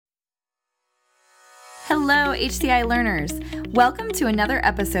Hello, HCI learners. Welcome to another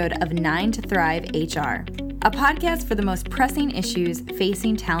episode of 9 to Thrive HR, a podcast for the most pressing issues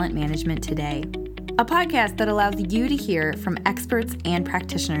facing talent management today. A podcast that allows you to hear from experts and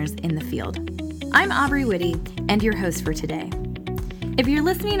practitioners in the field. I'm Aubrey Whitty, and your host for today. If you're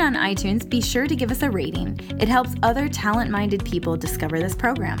listening on iTunes, be sure to give us a rating. It helps other talent-minded people discover this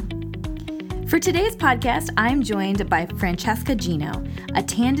program. For today's podcast, I'm joined by Francesca Gino, a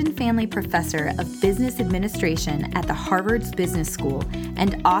Tandon Family Professor of Business Administration at the Harvard Business School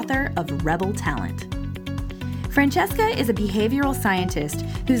and author of Rebel Talent. Francesca is a behavioral scientist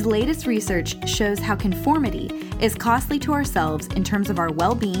whose latest research shows how conformity is costly to ourselves in terms of our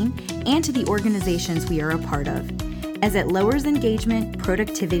well-being and to the organizations we are a part of, as it lowers engagement,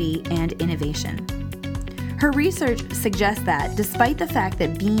 productivity, and innovation. Her research suggests that, despite the fact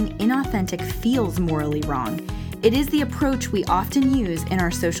that being inauthentic feels morally wrong, it is the approach we often use in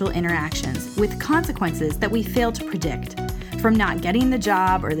our social interactions, with consequences that we fail to predict, from not getting the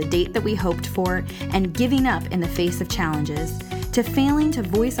job or the date that we hoped for and giving up in the face of challenges, to failing to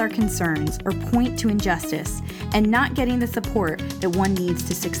voice our concerns or point to injustice and not getting the support that one needs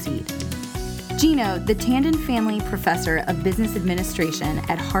to succeed. Gino, the Tandon Family Professor of Business Administration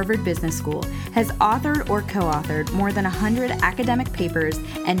at Harvard Business School, has authored or co-authored more than 100 academic papers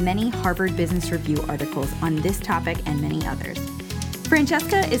and many Harvard Business Review articles on this topic and many others.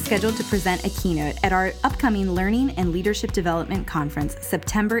 Francesca is scheduled to present a keynote at our upcoming Learning and Leadership Development Conference,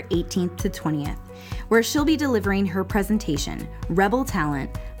 September 18th to 20th, where she'll be delivering her presentation, Rebel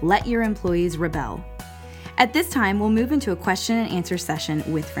Talent, Let Your Employees Rebel. At this time, we'll move into a question and answer session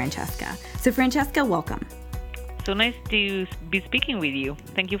with Francesca. So Francesca, welcome. So nice to be speaking with you.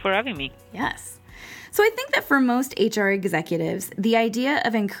 Thank you for having me. Yes. So I think that for most HR executives, the idea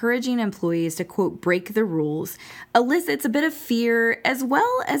of encouraging employees to, quote, break the rules elicits a bit of fear as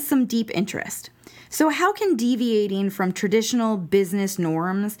well as some deep interest. So how can deviating from traditional business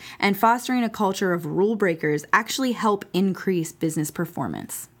norms and fostering a culture of rule breakers actually help increase business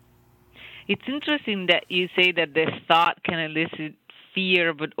performance? It's interesting that you say that this thought can elicit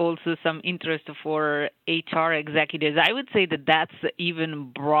fear, but also some interest for HR executives. I would say that that's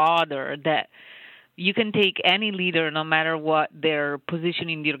even broader, that you can take any leader, no matter what their position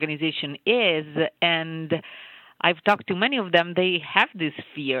in the organization is, and I've talked to many of them, they have this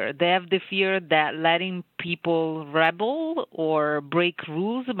fear. They have the fear that letting people rebel or break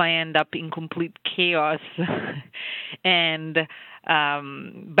rules might end up in complete chaos and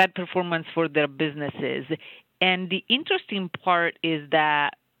bad performance for their businesses. And the interesting part is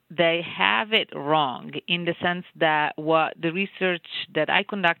that they have it wrong, in the sense that what the research that I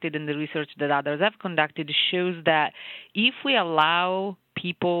conducted and the research that others have conducted shows that if we allow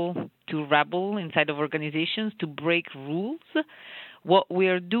people to rebel inside of organizations, to break rules, what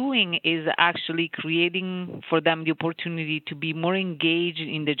we're doing is actually creating for them the opportunity to be more engaged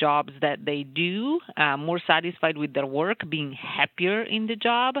in the jobs that they do, more satisfied with their work, being happier in the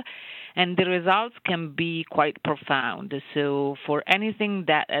job, and the results can be quite profound. So for anything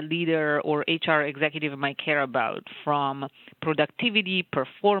that a leader or HR executive might care about, from productivity,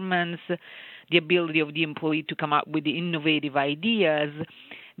 performance, the ability of the employee to come up with the innovative ideas,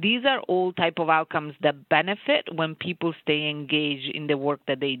 these are all type of outcomes that benefit when people stay engaged in the work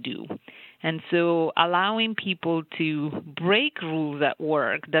that they do. And so allowing people to break rules at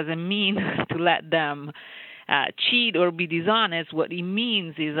work doesn't mean to let them cheat or be dishonest. What it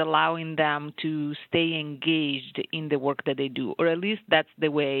means is allowing them to stay engaged in the work that they do, or at least that's the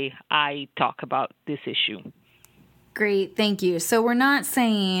way I talk about this issue. Great, thank you. So we're not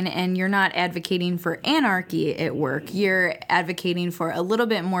saying, and you're not advocating for anarchy at work, you're advocating for a little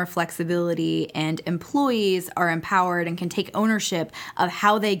bit more flexibility, and employees are empowered and can take ownership of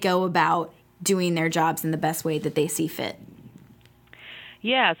how they go about doing their jobs in the best way that they see fit.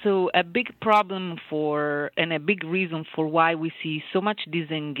 Yeah, so a big problem and a big reason for why we see so much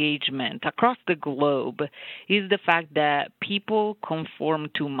disengagement across the globe is the fact that people conform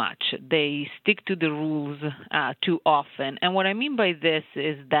too much. They stick to the rules too often. And what I mean by this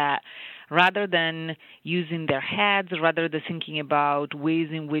is that rather than using their heads, rather than thinking about ways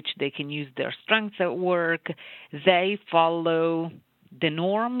in which they can use their strengths at work, they follow the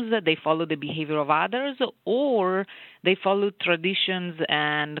norms, they follow the behavior of others, or they follow traditions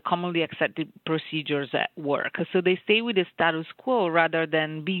and commonly accepted procedures at work. So they stay with the status quo rather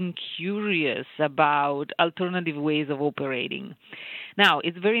than being curious about alternative ways of operating. Now,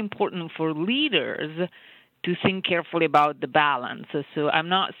 it's very important for leaders to think carefully about the balance. So I'm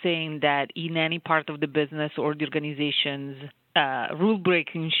not saying that in any part of the business or the organizations, rule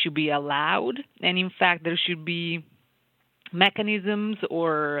breaking should be allowed. And in fact, there should be mechanisms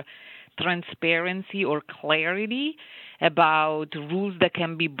or transparency or clarity about rules that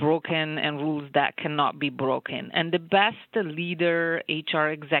can be broken and rules that cannot be broken. And the best leader, HR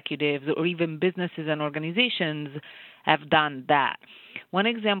executives, or even businesses and organizations have done that. One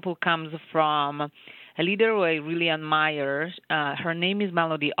example comes from a leader who I really admire. Her name is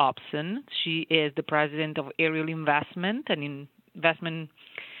Melody Opson. She is the president of Ariel Investment, an investment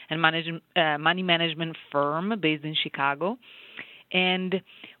and money management firm based in Chicago. And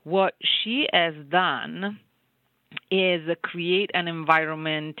what she has done is create an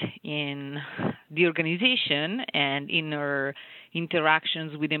environment in the organization and in her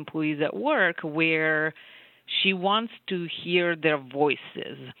interactions with employees at work where she wants to hear their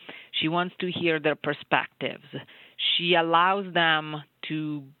voices. She wants to hear their perspectives. She allows them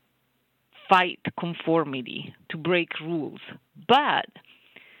to fight conformity, to break rules. But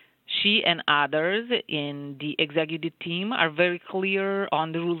she and others in the executive team are very clear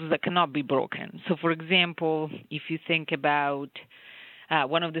on the rules that cannot be broken. So, for example, if you think about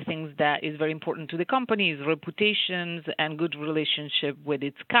one of the things that is very important to the company is reputations and good relationship with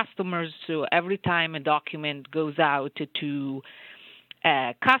its customers. So every time a document goes out to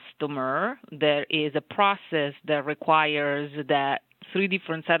a customer, there is a process that requires that 3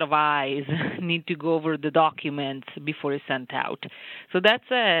 different set of eyes need to go over the documents before it's sent out. So that's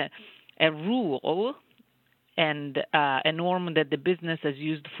a rule and a norm that the business has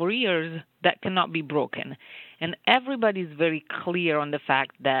used for years that cannot be broken. And everybody is very clear on the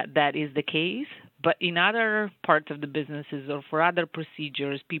fact that that is the case. But in other parts of the businesses or for other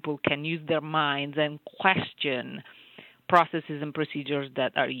procedures, people can use their minds and question processes and procedures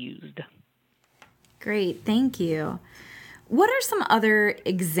that are used. Great, thank you. What are some other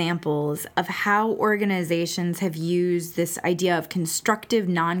examples of how organizations have used this idea of constructive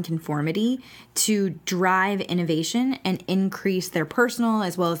nonconformity to drive innovation and increase their personal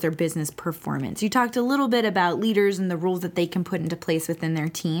as well as their business performance? You talked a little bit about leaders and the rules that they can put into place within their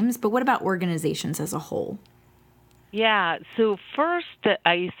teams, but what about organizations as a whole? Yeah, so first,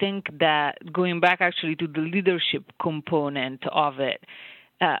 I think that going back actually to the leadership component of it,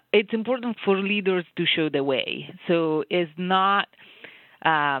 it's important for leaders to show the way. So it's not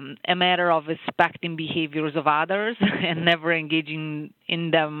a matter of expecting behaviors of others and never engaging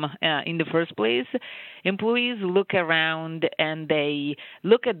in them in the first place. Employees look around and they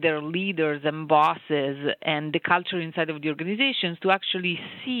look at their leaders and bosses and the culture inside of the organizations to actually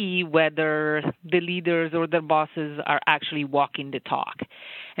see whether the leaders or their bosses are actually walking the talk.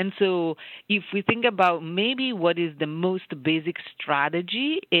 And so if we think about maybe what is the most basic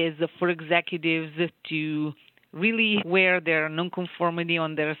strategy is for executives to really wear their nonconformity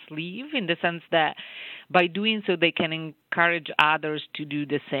on their sleeve in the sense that by doing so they can encourage others to do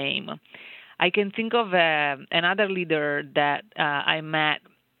the same. I can think of another leader that I met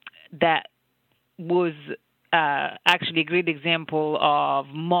that was actually a great example of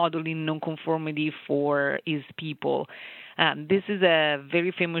modeling nonconformity for his people. This is a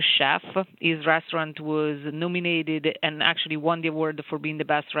very famous chef. His restaurant was nominated and actually won the award for being the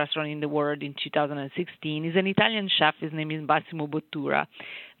best restaurant in the world in 2016. He's an Italian chef. His name is Massimo Bottura.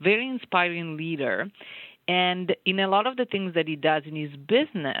 Very inspiring leader. And in a lot of the things that he does in his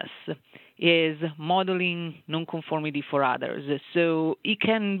business is modeling nonconformity for others. So it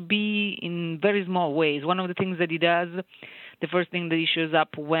can be in very small ways. One of the things that he does, the first thing that he shows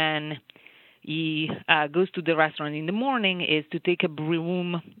up when he goes to the restaurant in the morning is to take a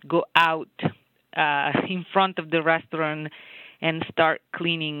broom, go out in front of the restaurant and start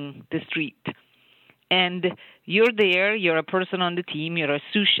cleaning the street. And you're there, you're a person on the team, you're a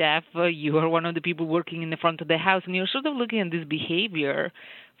sous chef, you are one of the people working in the front of the house, and you're sort of looking at this behavior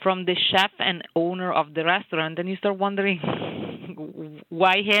from the chef and owner of the restaurant, and you start wondering,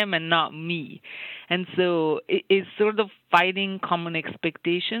 why him and not me? And so it's sort of fighting common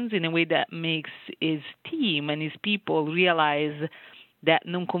expectations in a way that makes his team and his people realize that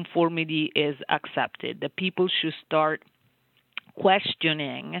nonconformity is accepted, that people should start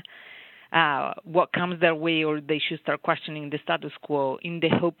questioning what comes their way, or they should start questioning the status quo in the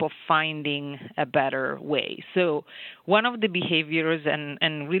hope of finding a better way. So one of the behaviors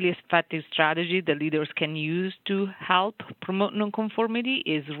and really effective strategy that leaders can use to help promote nonconformity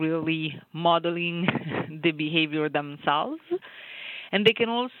is really modeling the behavior themselves. And they can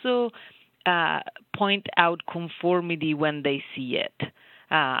also point out conformity when they see it.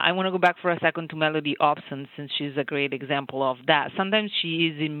 I want to go back for a second to Melody Opson, since she's a great example of that. Sometimes she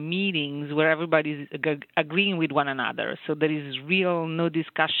is in meetings where everybody's agreeing with one another, so there is real no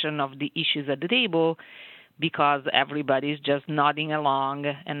discussion of the issues at the table, because everybody's just nodding along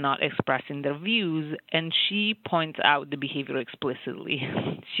and not expressing their views. And she points out the behavior explicitly.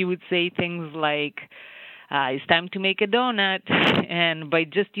 She would say things like, it's time to make a donut. And by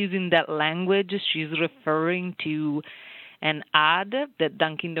just using that language, she's referring to an ad that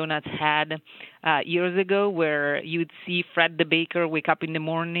Dunkin' Donuts had years ago where you'd see Fred the baker wake up in the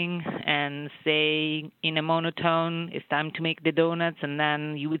morning and say in a monotone, it's time to make the donuts, and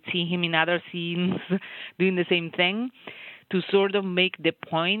then you would see him in other scenes doing the same thing to sort of make the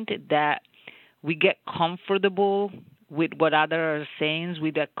point that we get comfortable with what others are saying,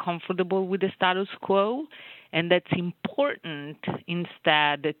 we get comfortable with the status quo, and that's important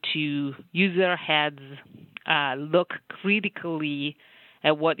instead to use our heads, look critically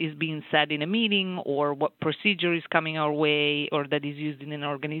at what is being said in a meeting or what procedure is coming our way or that is used in an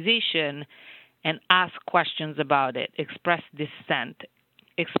organization, and ask questions about it, express dissent,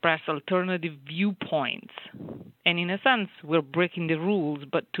 express alternative viewpoints. And in a sense, we're breaking the rules,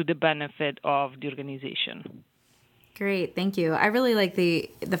 but to the benefit of the organization. Great, thank you. I really like the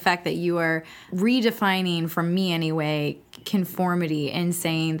fact that you are redefining, from me anyway, conformity, and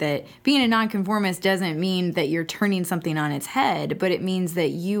saying that being a nonconformist doesn't mean that you're turning something on its head, but it means that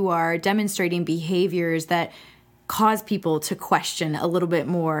you are demonstrating behaviors that cause people to question a little bit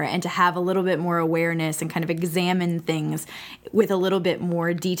more and to have a little bit more awareness and kind of examine things with a little bit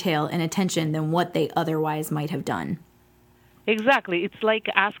more detail and attention than what they otherwise might have done. Exactly. It's like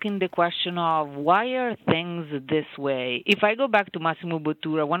asking the question of why are things this way? If I go back to Massimo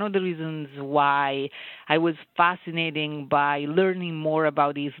Bottura, one of the reasons why I was fascinated by learning more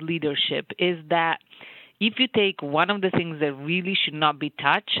about his leadership is that if you take one of the things that really should not be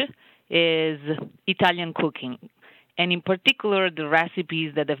touched is Italian cooking. And in particular, the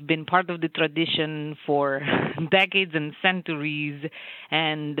recipes that have been part of the tradition for decades and centuries,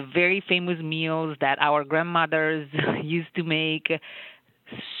 and the very famous meals that our grandmothers used to make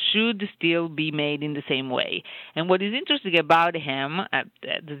should still be made in the same way. And what is interesting about him, as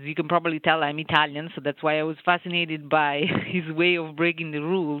you can probably tell, I'm Italian, so that's why I was fascinated by his way of breaking the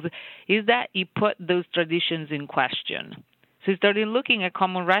rules, is that he put those traditions in question. So he started looking at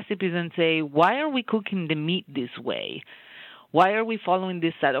common recipes and say, why are we cooking the meat this way? Why are we following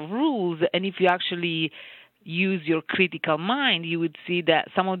this set of rules? And if you actually use your critical mind, you would see that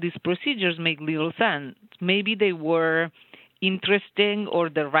some of these procedures make little sense. Maybe they were interesting or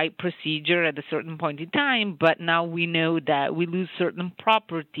the right procedure at a certain point in time, but now we know that we lose certain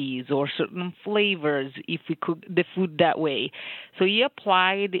properties or certain flavors if we cook the food that way. So he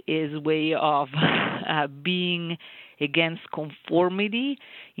applied his way of being against conformity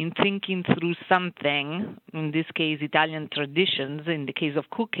in thinking through something, in this case Italian traditions, in the case of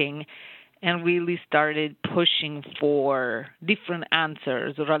cooking, and really started pushing for different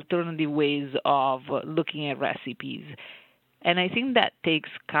answers or alternative ways of looking at recipes. And I think that takes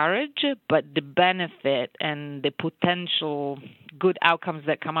courage, but the benefit and the potential good outcomes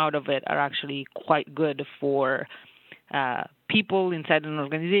that come out of it are actually quite good for people inside an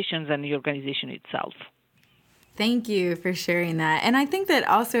organization and the organization itself. Thank you for sharing that. And I think that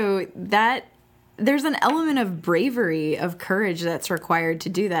also that there's an element of bravery, of courage that's required to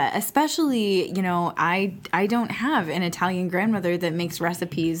do that. Especially, I don't have an Italian grandmother that makes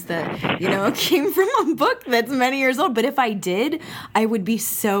recipes that, came from a book that's many years old. But if I did, I would be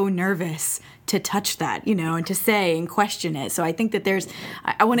so nervous to touch that, and to say and question it. So I think that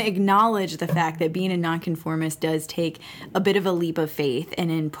I want to acknowledge the fact that being a nonconformist does take a bit of a leap of faith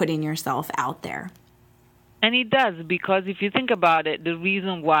and in putting yourself out there. And it does, because if you think about it, the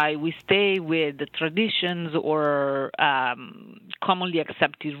reason why we stay with the traditions or commonly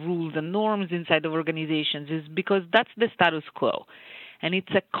accepted rules and norms inside of organizations is because that's the status quo. And it's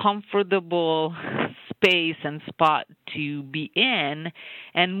a comfortable space and spot to be in,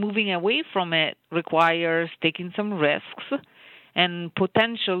 and moving away from it requires taking some risks and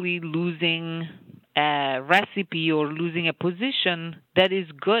potentially losing a recipe or losing a position that is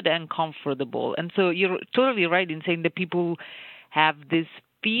good and comfortable. And so you're totally right in saying that people have this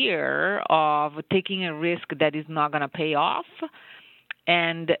fear of taking a risk that is not going to pay off,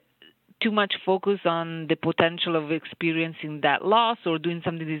 and too much focus on the potential of experiencing that loss or doing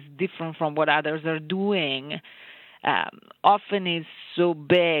something that is different from what others are doing often is so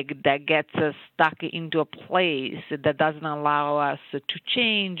big that gets us stuck into a place that doesn't allow us to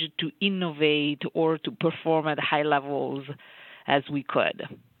change, to innovate, or to perform at high levels as we could.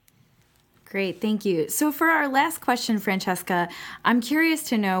 Great, thank you. So for our last question, Francesca, I'm curious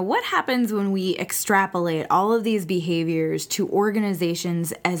to know what happens when we extrapolate all of these behaviors to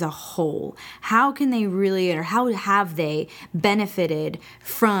organizations as a whole. How can they really, or how have they benefited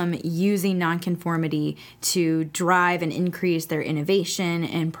from using nonconformity to drive and increase their innovation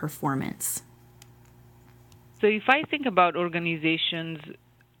and performance? So if I think about organizations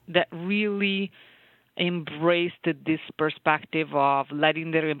that really embraced this perspective of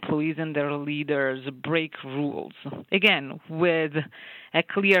letting their employees and their leaders break rules, again, with a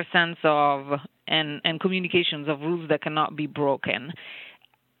clear sense of and communications of rules that cannot be broken.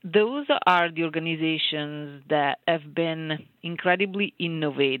 Those are the organizations that have been incredibly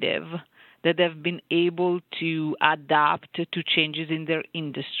innovative, that have been able to adapt to changes in their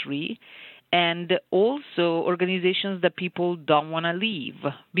industry, and also organizations that people don't want to leave,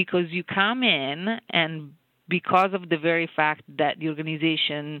 because you come in and because of the very fact that the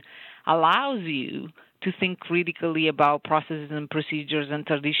organization allows you to think critically about processes and procedures and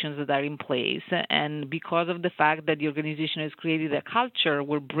traditions that are in place, and because of the fact that the organization has created a culture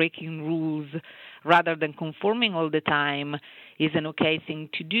where breaking rules rather than conforming all the time is an okay thing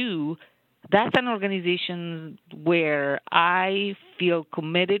to do, that's an organization where I feel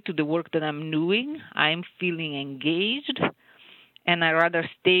committed to the work that I'm doing. I'm feeling engaged, and I rather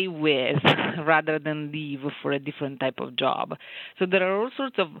stay with rather than leave for a different type of job. So there are all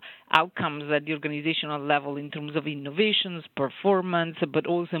sorts of outcomes at the organizational level in terms of innovations, performance, but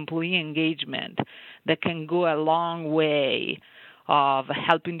also employee engagement that can go a long way of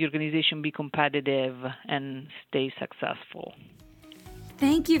helping the organization be competitive and stay successful.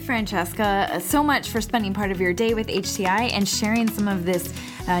 Thank you, Francesca, so much for spending part of your day with HCI and sharing some of this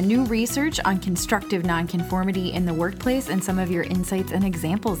new research on constructive nonconformity in the workplace and some of your insights and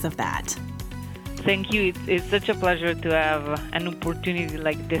examples of that. Thank you. It's such a pleasure to have an opportunity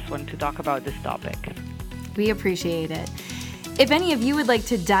like this one to talk about this topic. We appreciate it. If any of you would like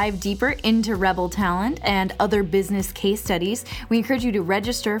to dive deeper into Rebel Talent and other business case studies, we encourage you to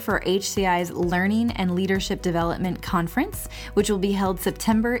register for HCI's Learning and Leadership Development Conference, which will be held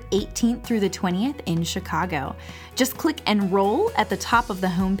September 18th through the 20th in Chicago. Just click Enroll at the top of the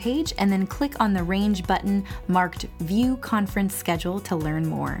homepage and then click on the range button marked View Conference Schedule to learn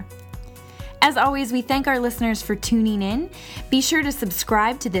more. As always, we thank our listeners for tuning in. Be sure to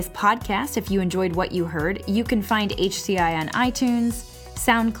subscribe to this podcast if you enjoyed what you heard. You can find HCI on iTunes,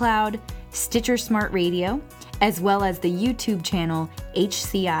 SoundCloud, Stitcher Smart Radio, as well as the YouTube channel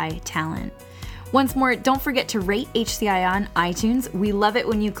HCI Talent. Once more, don't forget to rate HCI on iTunes. We love it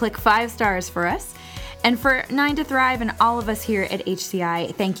when you click 5 stars for us. And for 9 to Thrive and all of us here at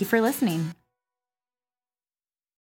HCI, thank you for listening.